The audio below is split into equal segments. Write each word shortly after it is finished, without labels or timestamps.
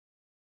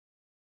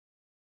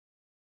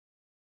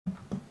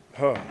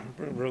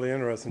Really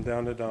interesting.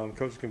 Down at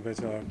coach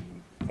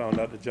convention, I found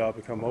out the job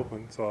had come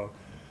open, so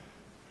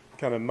I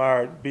kind of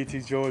admired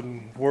BT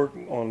Jordan's work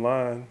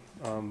online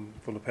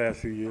for the past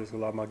few years. A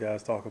lot of my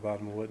guys talk about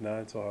him and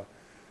whatnot, so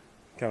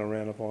I kind of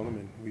ran up on him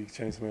and we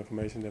exchanged some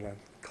information. Then I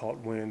caught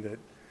wind that,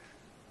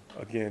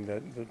 again,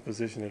 that the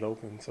position had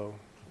opened, so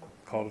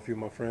called a few of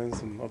my friends,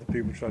 some other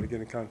people, tried to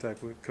get in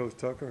contact with Coach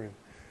Tucker, and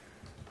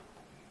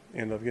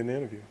ended up getting the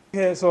interview.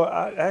 Yeah, so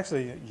I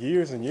actually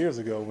years and years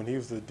ago, when he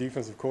was the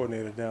defensive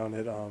coordinator down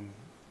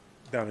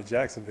at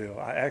Jacksonville,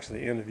 I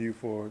actually interviewed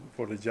for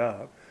the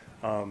job,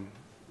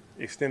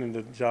 extended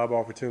the job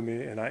offer to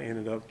me, and I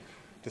ended up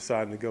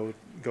deciding to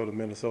go to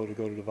Minnesota,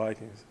 go to the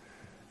Vikings,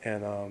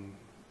 and I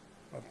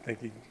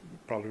think you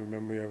probably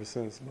remember me ever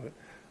since. But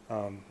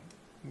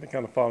been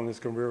kind of following his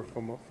career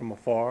from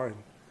afar, and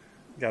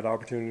got the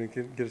opportunity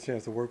to get a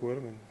chance to work with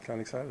him, and kind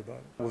of excited about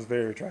it. I was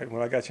very attracted.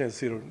 When I got a chance to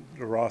see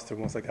the roster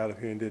once I got up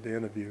here and did the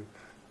interview,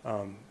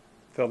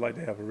 felt like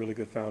they have a really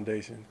good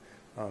foundation.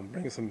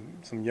 Bringing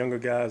some younger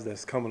guys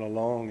that's coming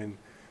along, and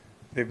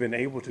they've been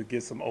able to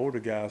get some older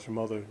guys from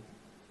other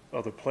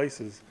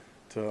places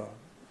to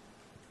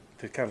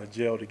kind of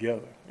gel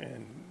together.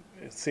 And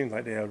it seems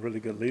like they have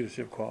really good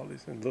leadership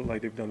qualities, and look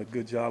like they've done a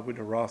good job with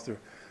the roster,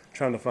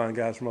 trying to find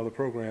guys from other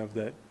programs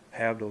that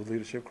have those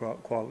leadership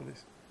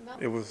qualities.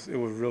 It was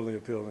really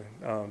appealing.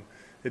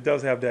 It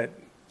does have that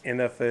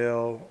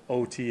NFL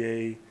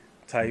OTA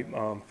type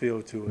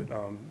feel to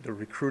it. The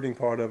recruiting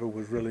part of it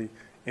was really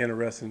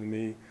interesting to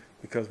me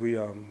because we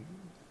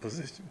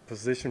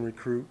position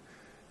recruit,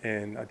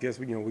 and I guess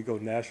we go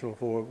national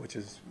for it, which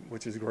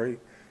is great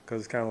because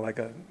it's kind of like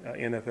a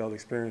NFL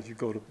experience. You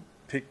go to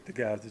pick the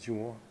guys that you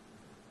want.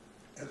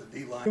 As a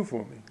D-line. New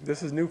for me.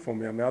 This is new for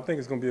me. I mean, I think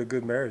it's going to be a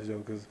good marriage though,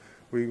 because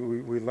we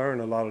learn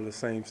a lot of the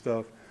same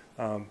stuff.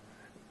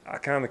 I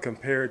kind of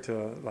compare it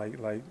to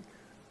like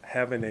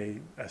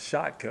having a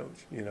shot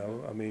coach.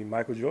 I mean,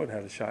 Michael Jordan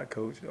had a shot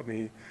coach. I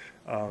mean,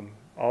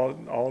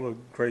 all the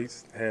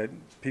greats had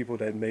people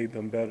that made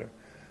them better.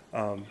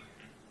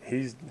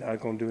 He's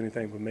not going to do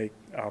anything but make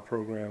our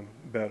program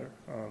better.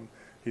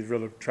 He's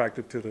really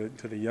attractive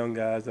to the young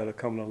guys that are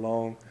coming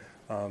along.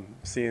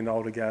 Seeing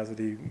all the guys that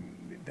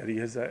he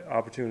has that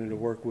opportunity to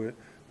work with,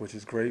 which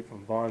is great,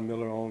 from Von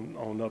Miller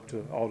on up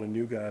to all the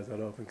new guys that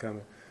are up and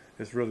coming.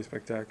 It's really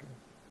spectacular.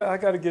 I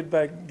got to get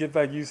back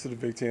used to the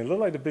Big Ten. It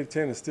looked like the Big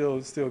Ten has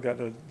still got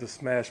the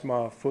smash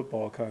mouth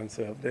football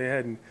concept. They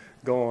hadn't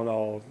gone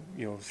all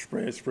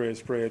spread,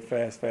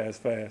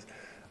 fast.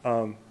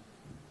 I'm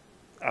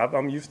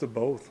used to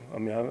both. I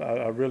mean,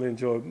 I really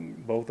enjoy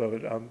both of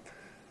it.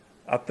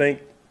 I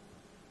think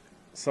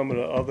some of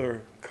the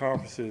other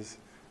conferences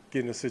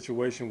get in a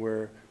situation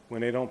where when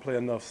they don't play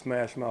enough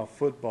smash mouth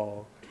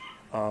football,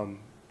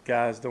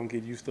 guys don't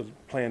get used to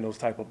playing those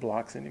type of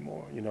blocks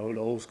anymore. The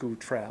old school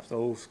traps, the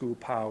old school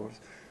powers.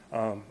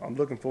 I'm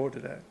looking forward to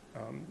that.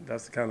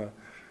 That's the kind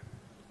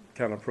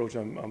of approach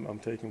I'm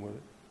taking with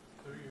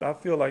it. I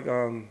feel like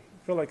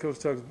Coach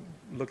Tuck's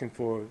looking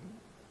for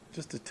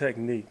just a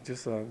technique,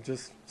 just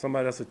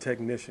somebody that's a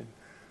technician.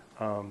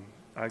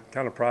 I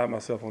kind of pride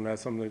myself on that.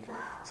 Some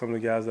of the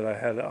guys that I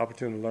had the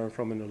opportunity to learn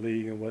from in the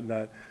league and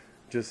whatnot,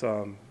 just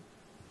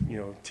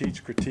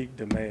teach, critique,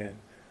 demand.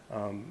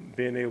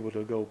 Being able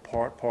to go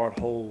part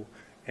whole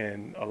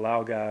and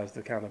allow guys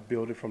to kind of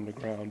build it from the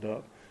ground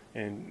up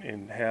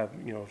and have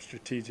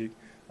strategic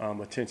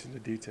attention to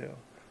detail.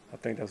 I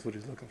think that's what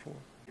he's looking for.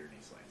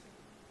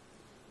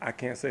 I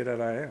can't say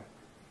that I am.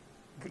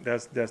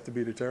 That's to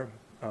be determined.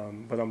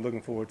 But I'm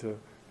looking forward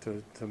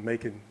to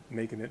making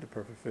it the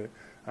perfect fit.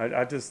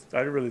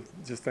 I really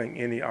just think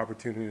any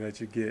opportunity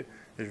that you get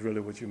is really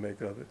what you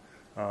make of it.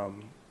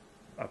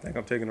 I think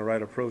I'm taking the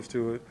right approach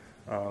to it.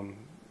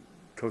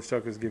 Coach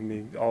Tucker's giving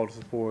me all the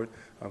support.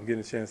 I'm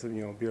getting a chance to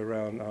be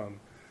around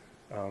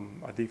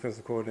our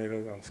defensive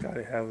coordinator,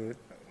 Scotty Hallett.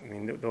 I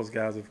mean, those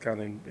guys have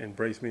kind of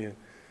embraced me, and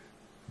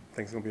I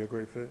think it's going to be a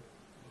great fit.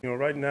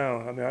 Right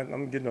now, I mean,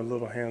 I'm getting a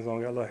little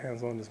hands-on. Got a little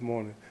hands-on this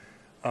morning.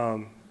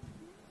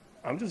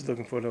 I'm just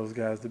looking for those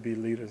guys to be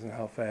leaders and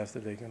how fast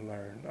that they can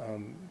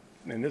learn.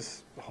 In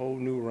this whole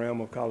new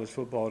realm of college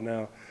football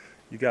now,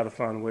 you got to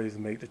find ways to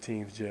make the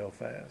teams gel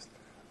fast.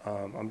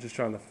 I'm just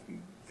trying to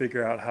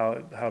figure out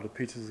how the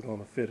pieces are going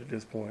to fit at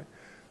this point.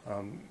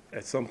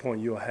 At some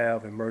point, you'll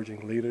have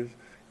emerging leaders,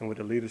 and with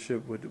the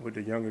leadership with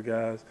the younger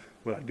guys.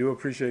 But I do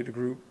appreciate the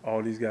group.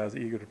 All these guys are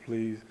eager to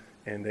please,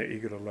 and they're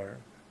eager to learn.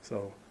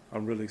 So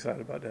I'm really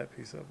excited about that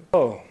piece of it.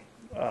 Oh,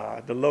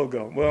 the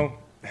logo. Well,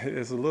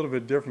 it's a little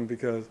bit different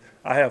because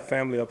I have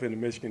family up in the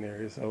Michigan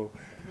area, so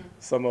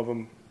some of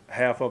them,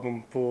 half of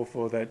them pull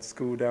for that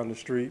school down the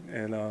street,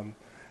 and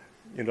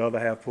the other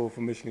half pull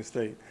for Michigan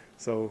State.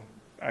 So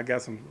I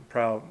got some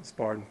proud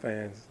Spartan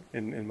fans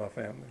in my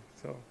family.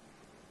 So,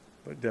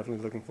 but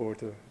definitely looking forward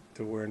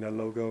to wearing that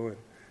logo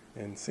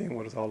and seeing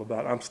what it's all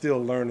about. I'm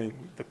still learning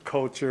the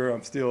culture.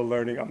 I'm still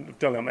learning. I'm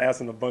telling you, I'm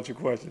asking a bunch of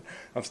questions.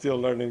 I'm still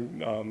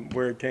learning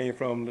where it came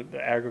from.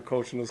 The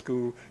agricultural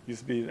school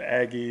used to be the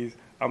Aggies.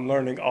 I'm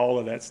learning all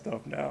of that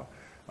stuff now,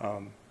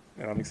 and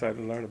I'm excited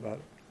to learn about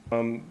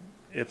it.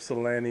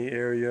 Ypsilanti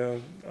area,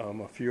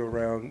 a few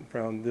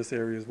around this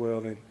area as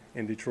well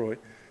in Detroit.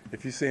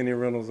 If you see any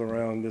Reynolds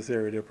around this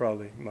area, they're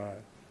probably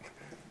mine.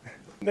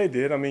 They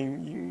did. I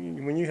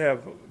mean, when you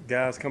have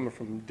guys coming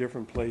from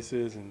different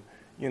places, and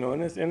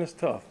and it's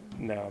tough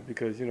now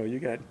because you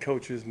got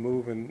coaches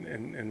moving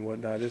and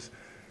whatnot. It's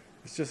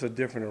just a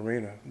different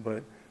arena.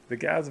 But the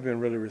guys have been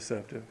really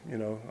receptive.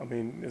 I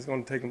mean, it's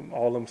going to take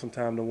all of them some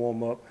time to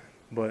warm up,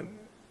 but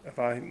if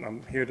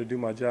I'm here to do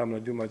my job and I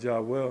do my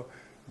job well,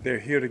 they're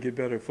here to get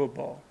better at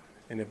football.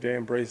 And if they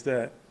embrace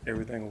that,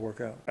 everything will work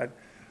out. I'm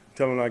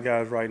telling our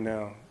guys right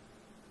now,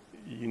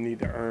 you need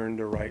to earn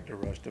the right to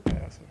rush the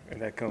passer,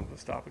 and that comes with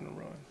stopping the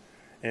run.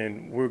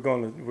 And we're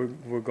gonna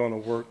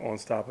work on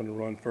stopping the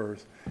run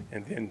first,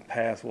 and then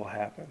pass will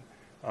happen.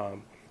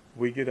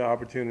 We get an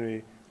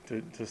opportunity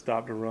to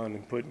stop the run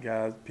and put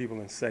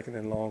people in second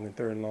and long and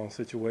third and long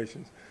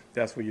situations.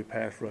 That's where your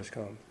pass rush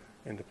comes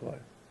into play.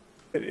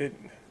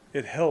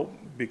 It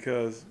helped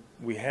because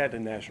we had the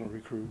national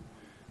recruit,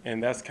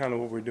 and that's kind of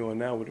what we're doing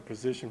now with the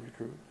position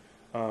recruit.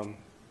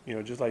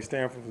 Just like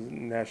Stanford was a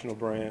national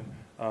brand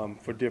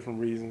for different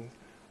reasons,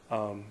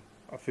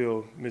 I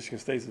feel Michigan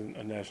State's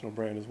a national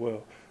brand as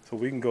well. So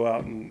we can go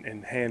out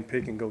and hand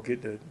pick and go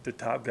get the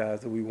top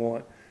guys that we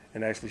want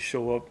and actually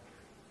show up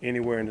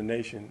anywhere in the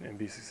nation and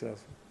be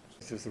successful.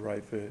 It's just the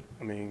right fit.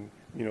 I mean,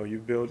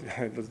 you build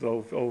the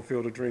old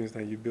Field of Dreams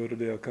thing. You build it,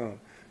 they'll come.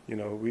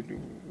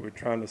 We're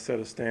trying to set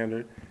a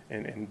standard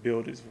and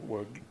build it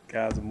where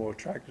guys are more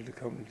attracted to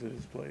coming to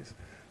this place.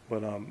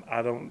 But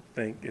I don't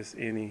think it's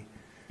any.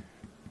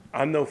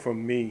 I know for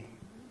me,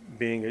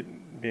 being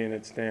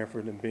at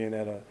Stanford and being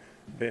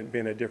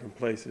at different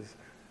places,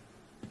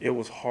 it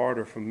was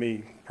harder for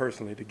me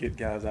personally to get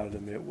guys out of the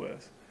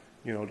Midwest.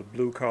 The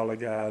blue collar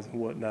guys and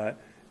whatnot.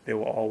 They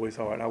were always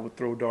hard. I would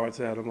throw darts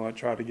at them. I'd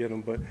try to get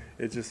them, but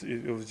it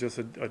was just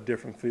a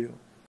different feel.